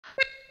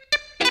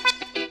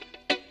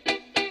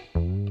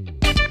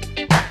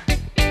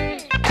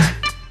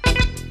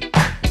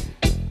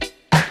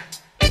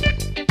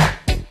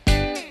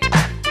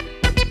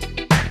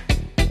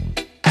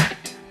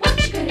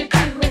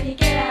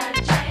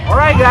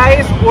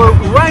guys, we're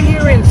right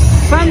here in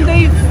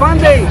Sunday Fun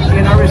Day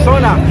in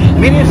Arizona,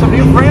 meeting some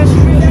new friends.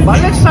 But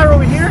let's start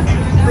over here.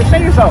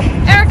 Present yourself.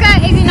 Erica,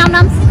 AZ Nom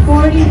Noms.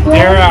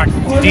 Eric,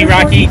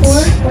 D-Rock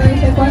Eats.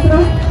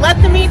 Let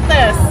them eat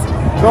this.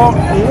 So,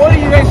 what are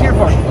you guys here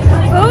for?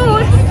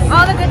 Food.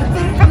 All the good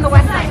food from the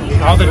west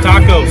side. All the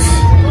tacos.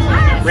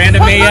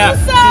 Random AF.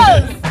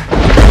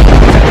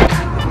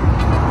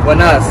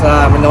 Buenas,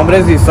 mi nombre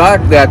es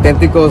Isaac de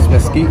Auténticos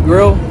Mesquite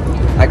Grill.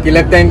 Aquí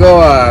le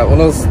tengo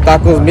unos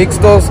tacos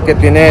mixtos que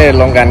tiene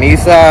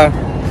longaniza,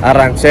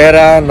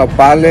 arranchera,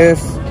 nopales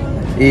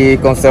y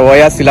con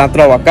cebolla,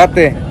 cilantro,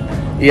 aguacate.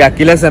 Y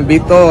aquí les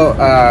invito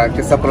a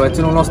que se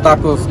aprovechen unos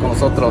tacos con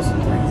nosotros.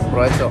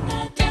 Provecho.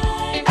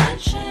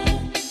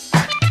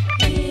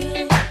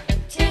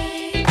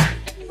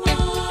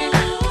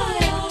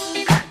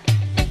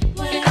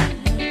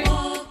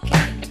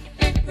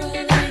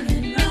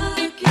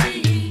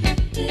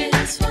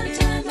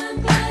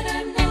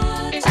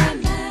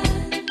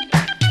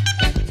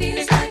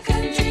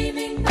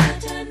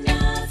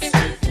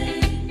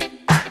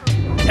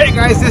 Hey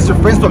guys, this is your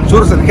friends from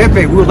Churros El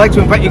Jefe. We would like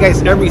to invite you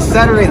guys every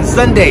Saturday and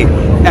Sunday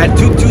at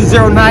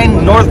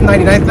 2209 North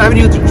 99th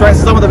Avenue to try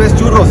some of the best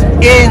churros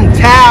in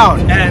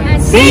town.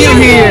 And see you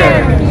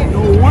here!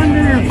 No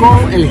wonder you're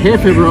called El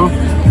Jefe, bro.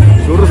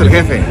 Churros El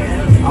Jefe.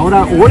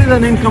 Ahora, where did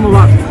that name come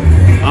about?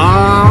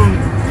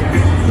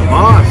 The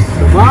boss.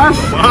 The boss?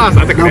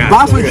 The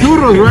boss of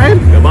churros, right?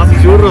 The boss of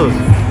churros.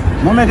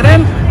 No me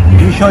creen?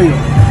 Let me show you.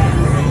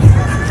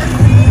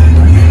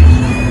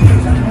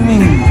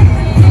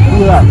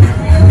 Look at that.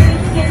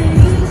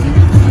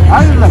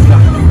 I like that.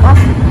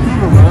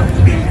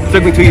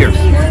 Took me 2 years.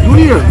 2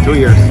 years. 2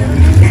 years.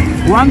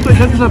 ¿Cuánto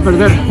echaste a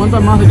perder?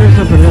 ¿Cuántas más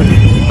echaste a perder?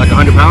 Like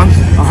 100 pounds.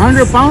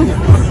 100 pounds?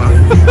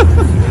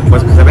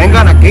 Pues que se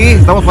vengan aquí.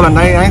 Estamos por la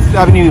 99th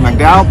Avenue y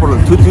McDowell, por el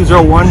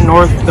 2201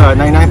 North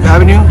 99th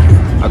Avenue,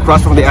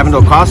 across from the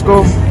Avondale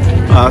Costco.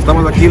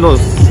 Estamos aquí los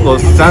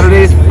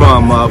Saturdays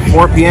from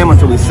 4 p.m.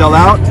 until we sell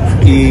out.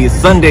 Y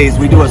Sundays,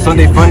 we do a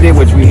Sunday Fun Day,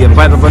 which we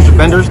invite a bunch of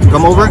vendors to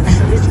come over.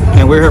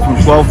 And we're here from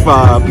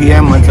 12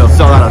 p.m. until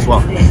sell out as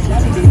well.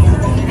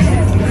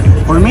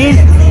 For me,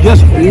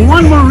 just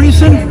one more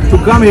reason to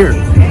come here.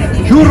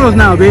 Churros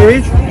now,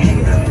 baby.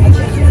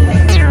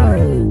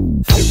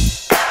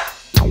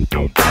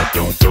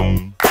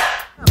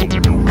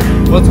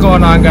 What's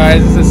going on,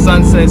 guys? This is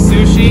Sunset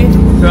Sushi.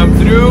 Come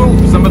through.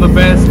 Some of the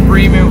best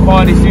premium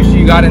quality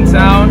sushi you got in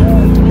town.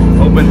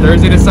 Open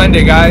Thursday to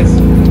Sunday, guys.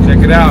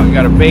 Check it out. You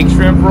got a baked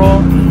shrimp roll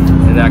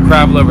and that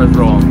crab livers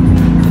roll.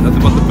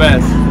 Nothing but the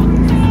best.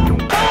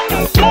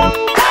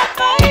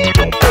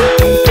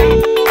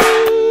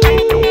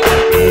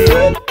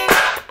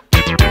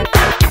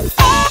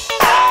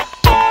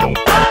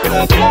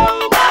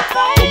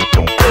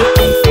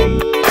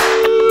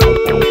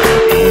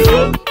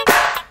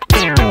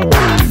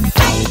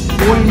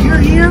 When you're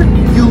here,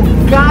 you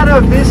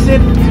gotta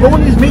visit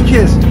Tony's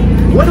Miches.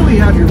 What do we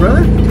have here,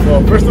 brother?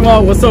 Well, first of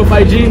all, what's up,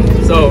 IG?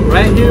 So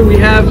right here we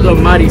have the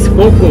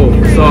mariscoco.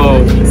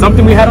 So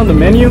something we had on the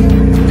menu,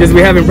 just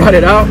we haven't brought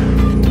it out.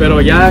 Pero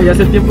ya es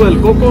el tiempo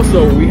del coco,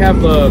 so we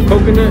have the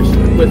coconut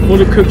with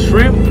fully cooked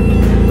shrimp,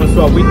 con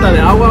su agüita de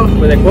agua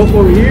with the coco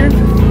over here.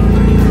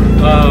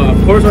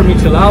 Of course, our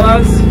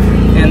micheladas,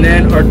 and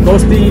then our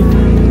toasty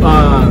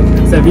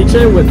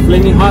ceviche with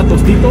flaming hot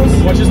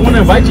tostitos. I just want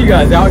to invite you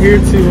guys out here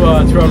to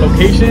our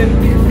location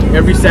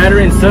every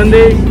Saturday and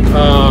Sunday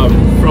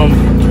from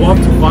 12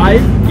 to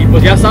 5. Y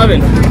pues ya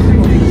saben,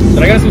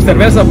 traigan su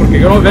cerveza porque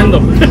yo no vendo.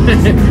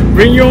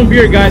 Bring your own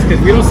beer, guys,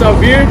 because we don't sell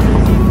beer.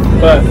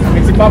 But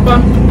Mixi Papa,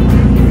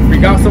 we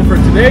got some for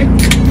today.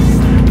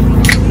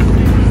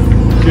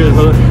 Cheers,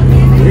 brother.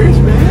 Cheers,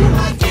 man.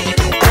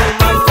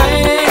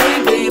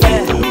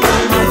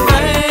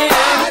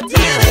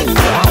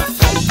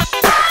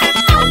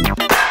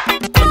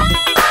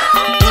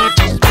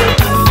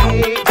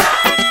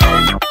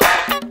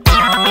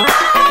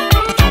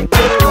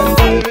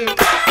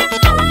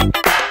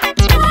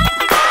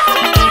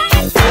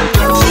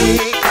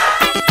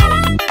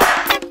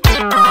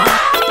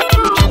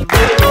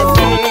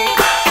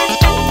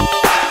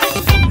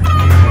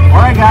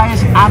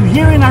 Guys, I'm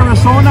here in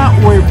Arizona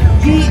with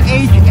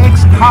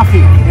PHX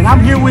Coffee, and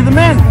I'm here with the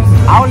man.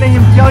 I'll let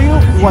him tell you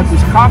what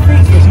this coffee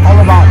is all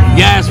about.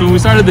 Yes, when we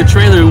started the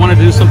trailer, we wanted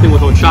to do something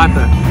with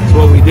horchata. So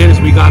what we did is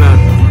we got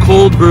a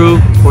cold brew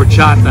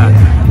horchata.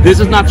 This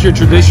is not your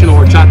traditional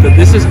horchata.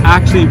 This is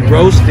actually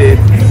roasted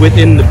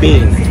within the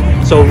bean.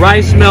 So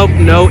rice milk,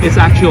 no, it's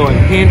actually a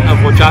hint of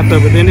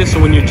horchata within it. So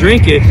when you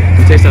drink it,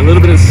 you taste a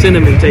little bit of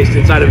cinnamon taste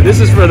inside of it. This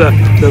is for the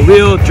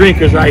real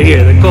drinkers right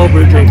here, the cold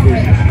brew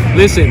drinkers.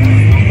 Listen,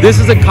 this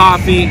is a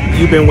coffee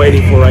you've been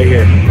waiting for right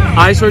here.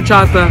 Ice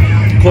horchata,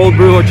 cold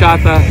brew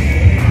horchata,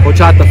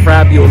 horchata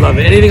frap, you'll love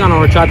it. Anything on a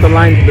horchata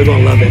line, they're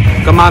gonna love it.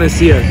 Come out and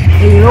see us.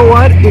 And you know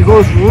what? It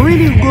goes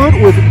really good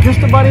with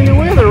just about any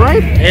weather,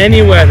 right?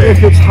 Any weather.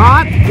 If it's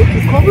hot, if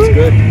it's cold, it's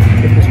good.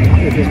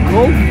 If it's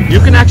cold, you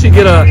can actually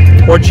get a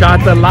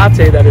horchata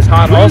latte that is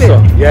hot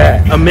also.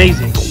 Yeah,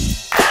 amazing.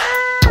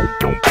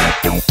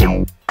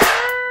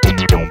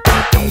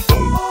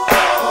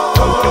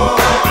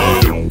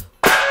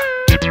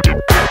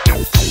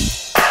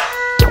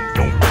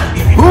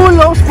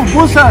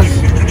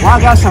 pupusas. Well,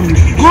 I got some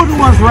good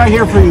ones right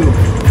here for you.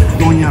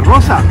 Doña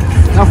Rosa.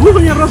 Now, who's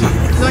Doña Rosa?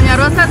 Doña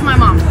Rosa is my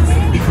mom.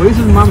 So this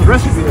is mom's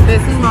recipe.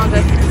 This is mom's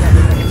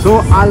recipe.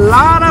 So a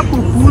lot of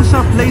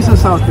pupusa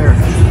places out there.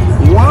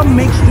 What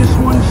makes this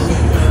ones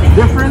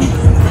different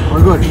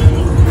or good?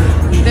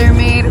 They're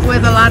made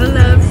with a lot of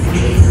love.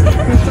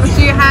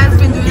 She has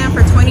been doing it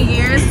for 20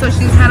 years, so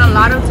she's had a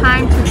lot of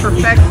time to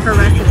perfect her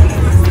recipe.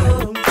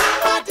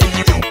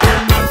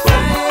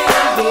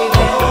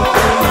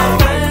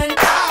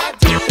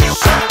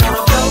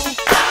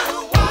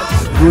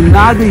 Do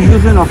not be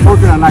using a fork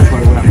and a knife, by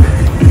the way.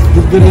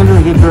 Just get in there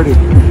and get dirty.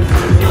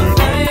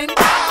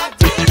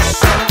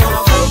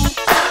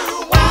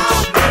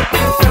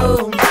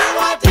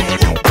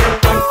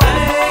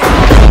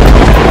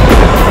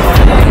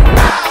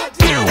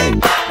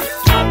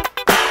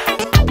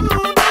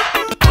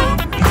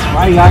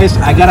 Alright guys,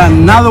 I got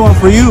another one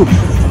for you.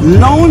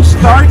 Lone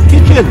Star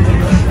Kitchen.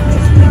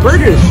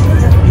 Burgers.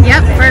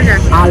 Yep, burger.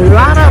 A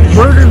lot of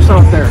burgers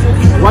out there.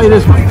 Why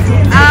this one?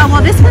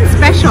 Well, this one's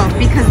special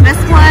because this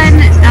one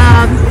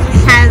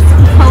has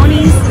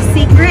Pony's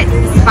Secret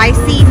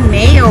Spicy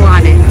Mayo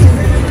on it.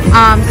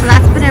 So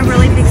that's been a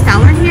really big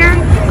seller here.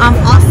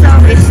 Also,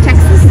 it's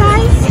Texas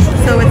size,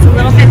 so it's a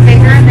little bit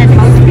bigger than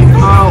most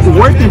people.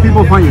 Where can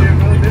people find you?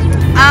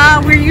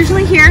 We're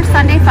usually here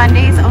Sunday fun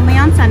days, only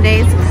on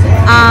Sundays.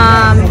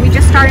 We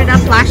just started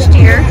up last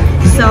year,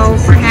 so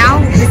for now,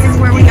 this is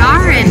where we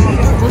are, and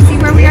we'll see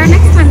where we are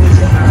next time.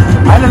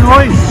 Island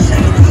Boys.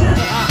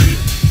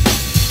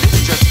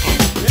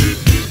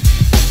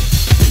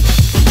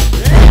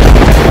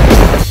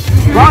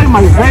 Right in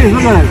my face,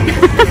 look at it.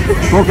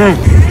 Okay.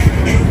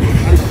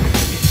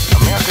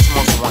 America's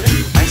Most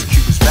Wanted. Ice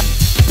Cube is back.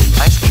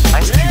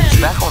 Ice Cube is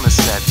back on the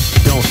set.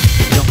 Don't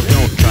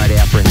try to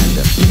apprehend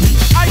him.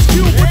 Ice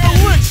Cube with the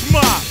lynch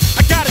mob.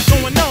 I got it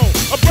going on.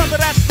 A brother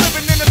that's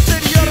living in the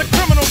city of the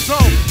criminal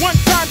zone. One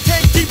time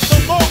can't keep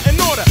the law in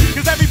order,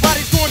 cause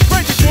everybody's going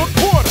crazy for a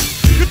quarter.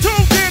 You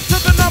tuned in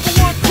to the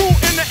 #1 crew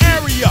in the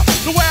area.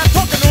 The way I'm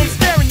talking, I'm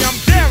scaring you, I'm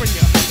daring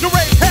you. The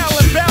raise hell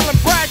and bail and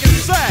brag and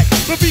sag,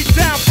 but be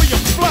down for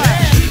your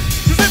flag.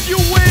 Cause if you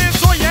win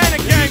or you ain't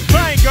a gang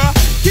banger,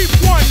 keep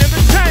one in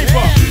the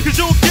chamber, cause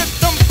you'll get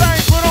them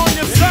things put on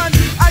your son.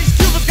 Ice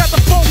Cube has got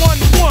the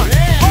 411.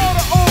 All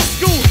the old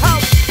school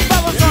house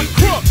fellas are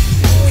crooks.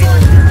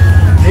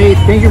 Hey,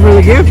 thank you for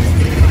the gift.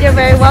 You're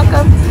very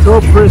welcome.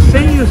 So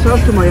present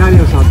yourself to my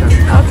audience out there.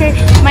 Okay,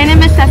 my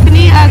name is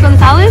Stephanie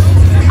Gonzalez,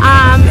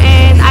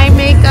 and I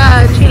make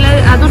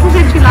dulces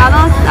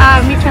enchiladas,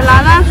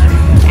 micheladas,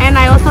 and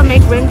I also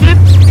make rim dip.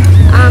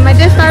 I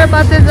just started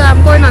about this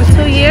going on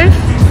 2 years,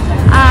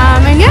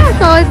 and yeah,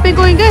 so it's been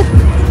going good.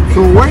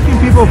 So where can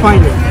people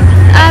find you?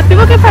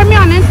 People can find me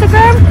on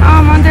Instagram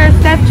under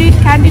Steph G's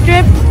Candy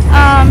Drip,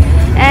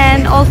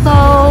 and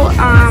also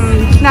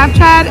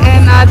Snapchat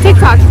and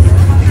TikTok.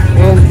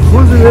 And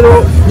who's the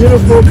little,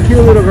 beautiful, cute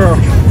little girl?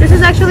 This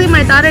is actually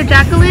my daughter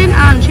Jacqueline.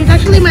 She's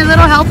actually my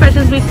little helper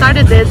since we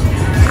started this.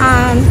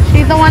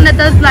 She's the one that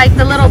does like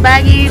the little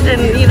baggies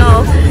and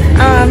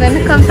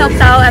and comes helps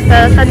out at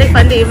the Sunday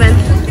Fun Day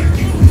events.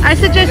 I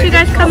suggest you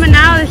guys coming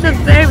out. It's a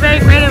very, very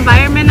great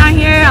environment out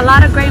here. A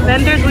lot of great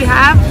vendors we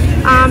have,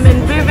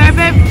 and very, very,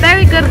 very,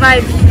 very good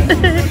vibes.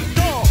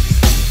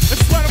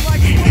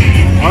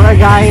 Alright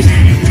guys,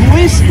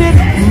 Twisted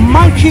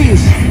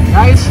Munchies.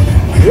 Guys,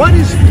 what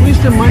is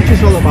Twisted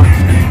Munchies all about?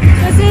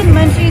 Twisted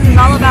Munchies is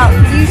all about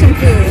fusion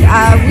food.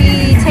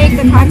 We take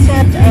the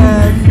concept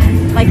of,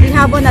 like we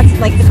have one that's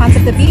like the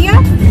concept of birria.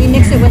 We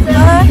mix it with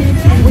pho.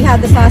 We have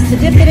the sauce to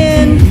dip it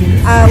in.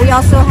 We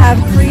also have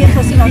Korean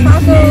tocino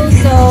tacos.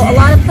 So a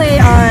lot of play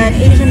on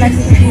Asian,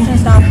 Mexican, fusion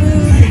style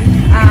food.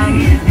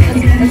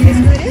 That's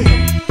basically what it is.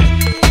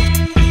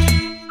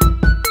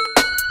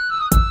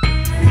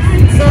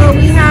 So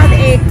we have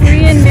a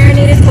Korean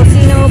marinated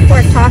tocino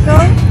pork taco.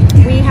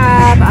 We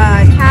have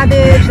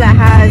cabbage that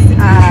has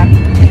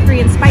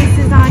Korean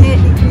spices on it.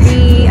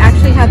 We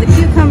actually have the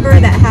cucumber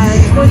that has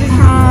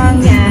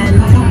gochujang and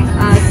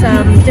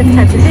some different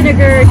types of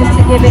vinegar just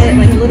to give it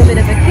like a little bit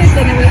of a kick.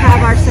 And then we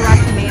have our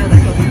sriracha mayo that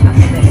goes on top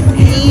of it.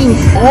 Eating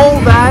all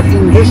that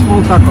in this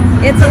small taco.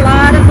 It's a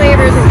lot of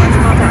flavors in one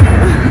small taco.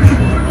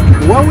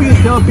 What will you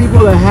tell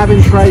people that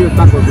haven't tried your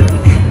tacos yet?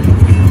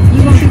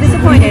 You won't be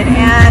disappointed,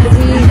 and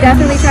we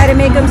definitely try to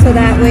make them so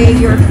that way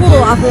you're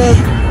full off of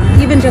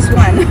even just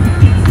one.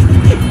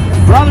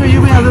 Brother,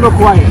 you've been a little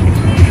quiet.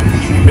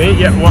 Me?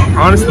 Yeah, well,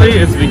 honestly,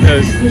 it's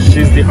because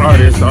she's the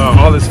artist.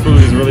 All this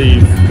food is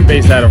really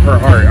based out of her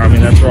heart. I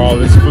mean, that's where all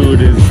this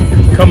food is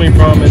coming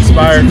from,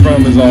 inspired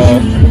from,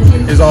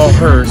 is all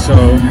her.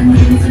 So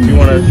if you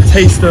want a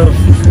taste of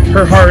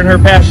her heart and her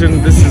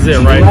passion, this is it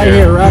right there.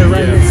 Here, right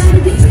Yes.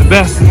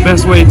 It's the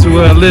best way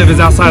to live is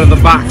outside of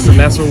the box, and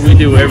that's what we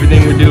do.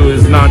 Everything we do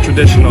is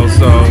non-traditional,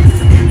 so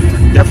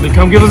definitely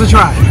come give us a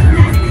try.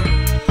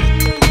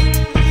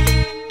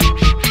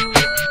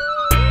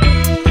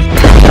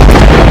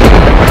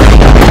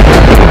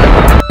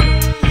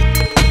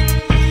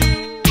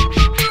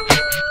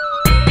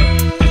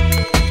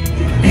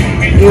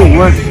 It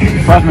works,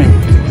 trust me.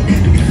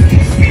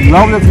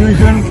 love the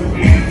fusion,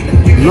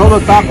 love the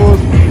tacos,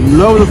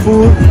 love the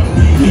food.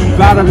 You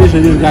gotta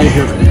visit this guy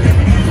here.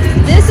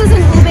 This is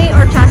an ube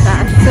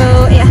horchata,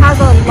 so it has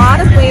a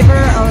lot of flavor,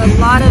 a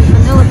lot of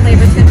vanilla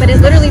flavor to it, but it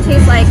literally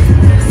tastes like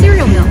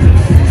cereal milk.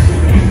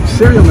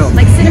 Cereal milk.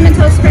 Like Cinnamon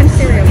Toast Crunch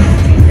cereal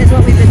milk is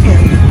what we've been told.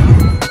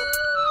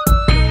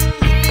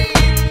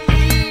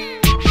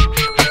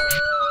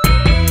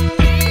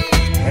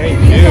 Thank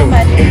you.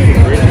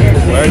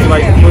 Where do you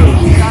like the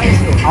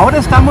food? Ahora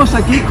estamos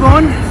aquí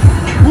con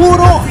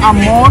Puro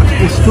Amor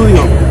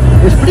Studio.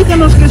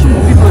 Explícanos qué es un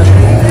poquito de esto.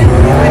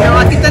 Bueno,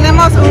 aquí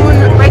tenemos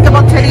un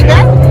breakable teddy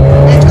bear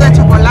hecho de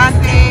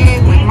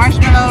chocolate with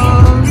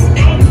marshmallows.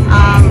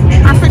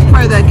 Perfect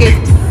for the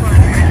gift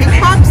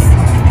pops.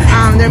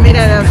 They're made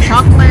out of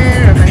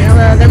chocolate or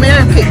vanilla. They're made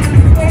out of cake.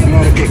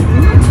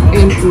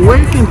 And where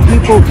can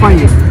people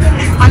find you?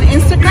 On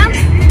Instagram.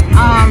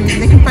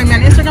 They can find me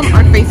on Instagram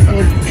or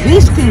Facebook.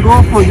 This can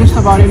go for just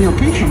about any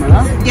occasion,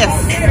 right? Yes,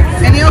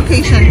 any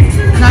occasion.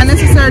 Not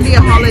necessarily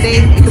a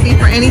holiday. It could be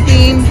for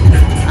anything.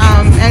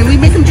 And we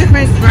make them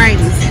different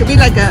varieties. It could be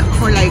like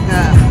for a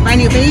brand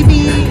new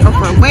baby or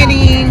for a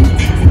wedding.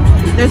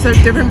 There's a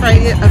different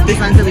variety of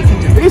designs that we can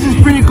do. This is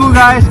pretty cool,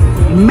 guys.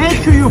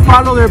 Make sure you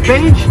follow their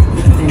page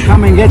and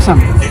come and get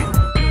some.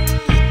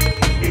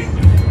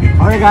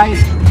 Alright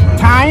guys,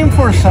 time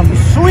for some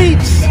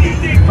sweets.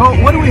 Oh,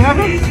 what do we have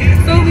here?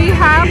 So we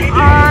have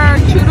our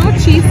churro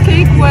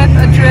cheesecake with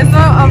a drizzle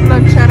of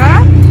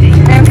lanchera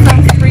and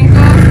some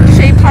sprinkles,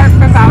 shaped heart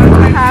for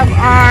Valentine. We have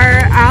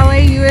our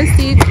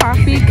LAUSD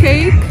coffee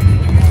cake,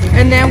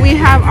 and then we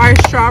have our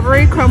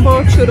strawberry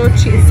crumble churro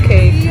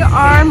cheesecake. We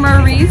are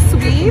Marie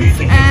Sweets,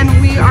 and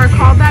we are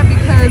called that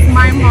because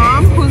my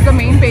mom, who's the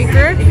main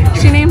baker,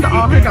 she named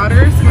all her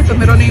daughters with the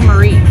middle name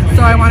Marie.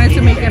 So I wanted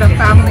to make it a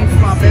family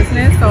small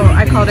business, so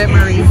I called it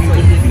Marie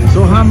Sweets.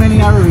 So how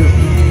many are you?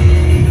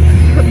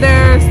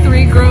 There's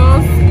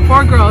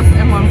 4 girls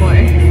and 1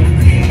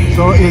 boy.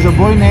 So is the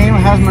boy name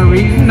has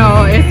Marie?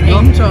 No, it's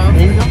Angel.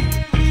 Angel?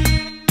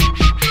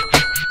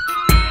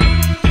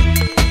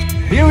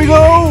 Here we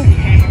go!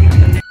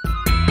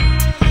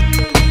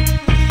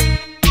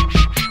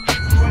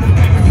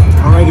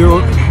 Alright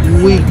girl,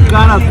 we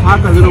gotta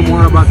talk a little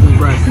more about this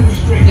bread.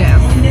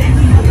 Yes.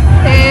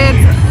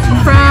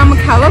 It's from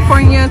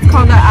California. It's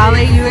called the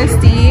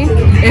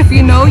LAUSD. If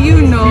you know,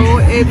 you know.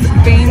 It's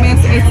famous.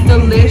 It's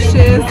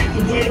delicious.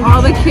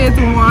 All the kids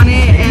want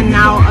it, and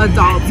now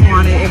adults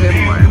want it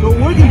even more. So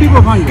where can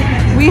people find you?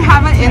 We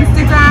have an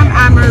Instagram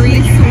at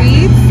Marie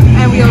Sweets,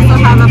 and we also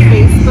have a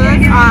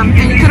Facebook.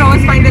 And you can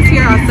always find us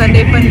here on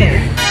Sunday Fun Day.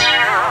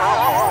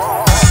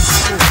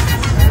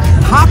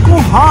 Taco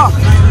Hawk.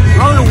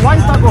 Brother, why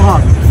Taco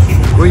Hawk?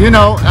 Well, you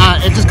know,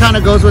 it just kind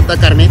of goes with the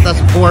carnitas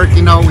pork.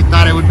 You know, we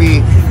thought it would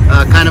be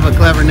kind of a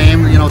clever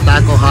name. You know,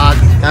 Taco Hawk,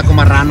 Taco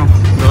Marrano.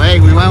 So hey,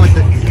 we went with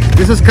it.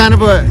 This is kind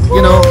of a,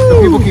 you know,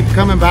 the people keep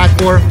coming back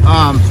for.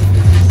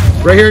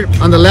 Right here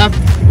on the left,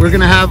 we're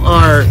gonna have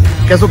our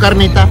queso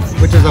carnita,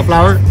 which is a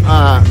flour,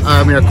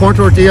 a corn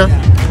tortilla.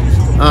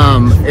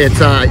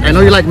 It's I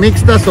know you like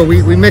mixta, so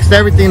we mixed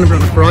everything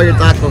for all your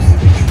tacos.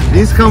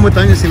 These come with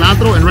onion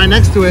cilantro, and right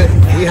next to it,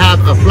 we have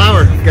a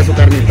flour queso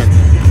carnita.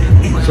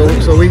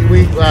 So we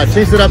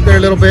changed it up there a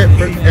little bit,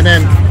 and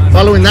then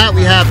following that,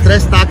 we have 3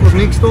 tacos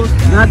mixtos.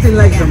 Nothing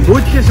like some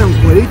buches and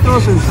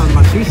cueritos and some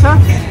maciza.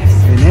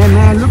 And then,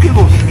 man, look at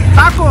those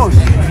tacos.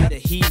 The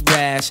heat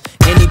rash,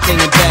 anything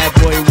in bad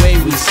boy way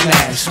we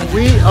smash.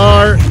 We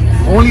are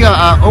only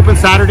open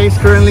Saturdays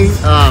currently.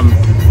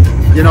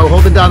 You know,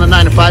 holding down the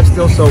 9 to 5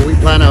 still, so we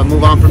plan to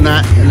move on from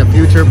that in the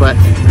future. But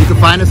you can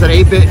find us at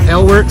 8-Bit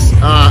Ale Works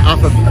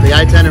off of the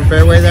I-10 and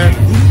Fairway there.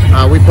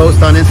 We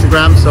post on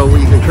Instagram, so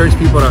we encourage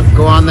people to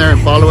go on there and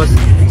follow us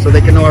so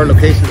they can know our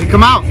location.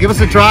 Come out, give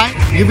us a try.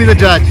 You be the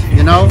judge.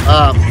 You know,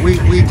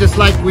 we just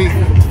like we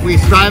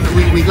strive.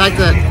 We like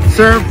to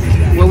serve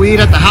what we eat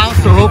at the house,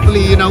 so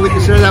hopefully, you know, we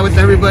can share that with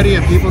everybody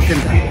and people can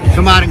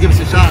come out and give us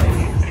a shot.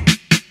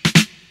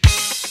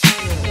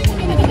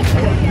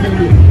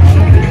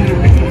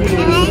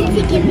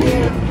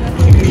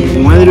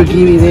 Why did you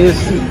give me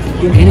this?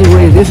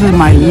 Anyway, this is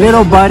my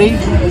little buddy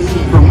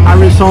from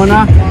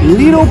Arizona,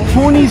 Little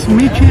Ponies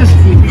Mitch's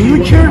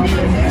future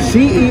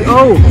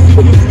CEO.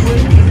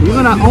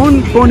 You're gonna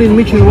own Ponies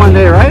Mitch's one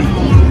day, right?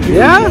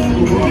 Yeah?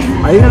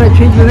 Are you gonna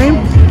change the name?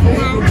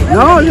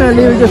 No, you're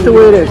gonna leave it just the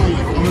way it is.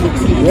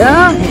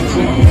 Yeah?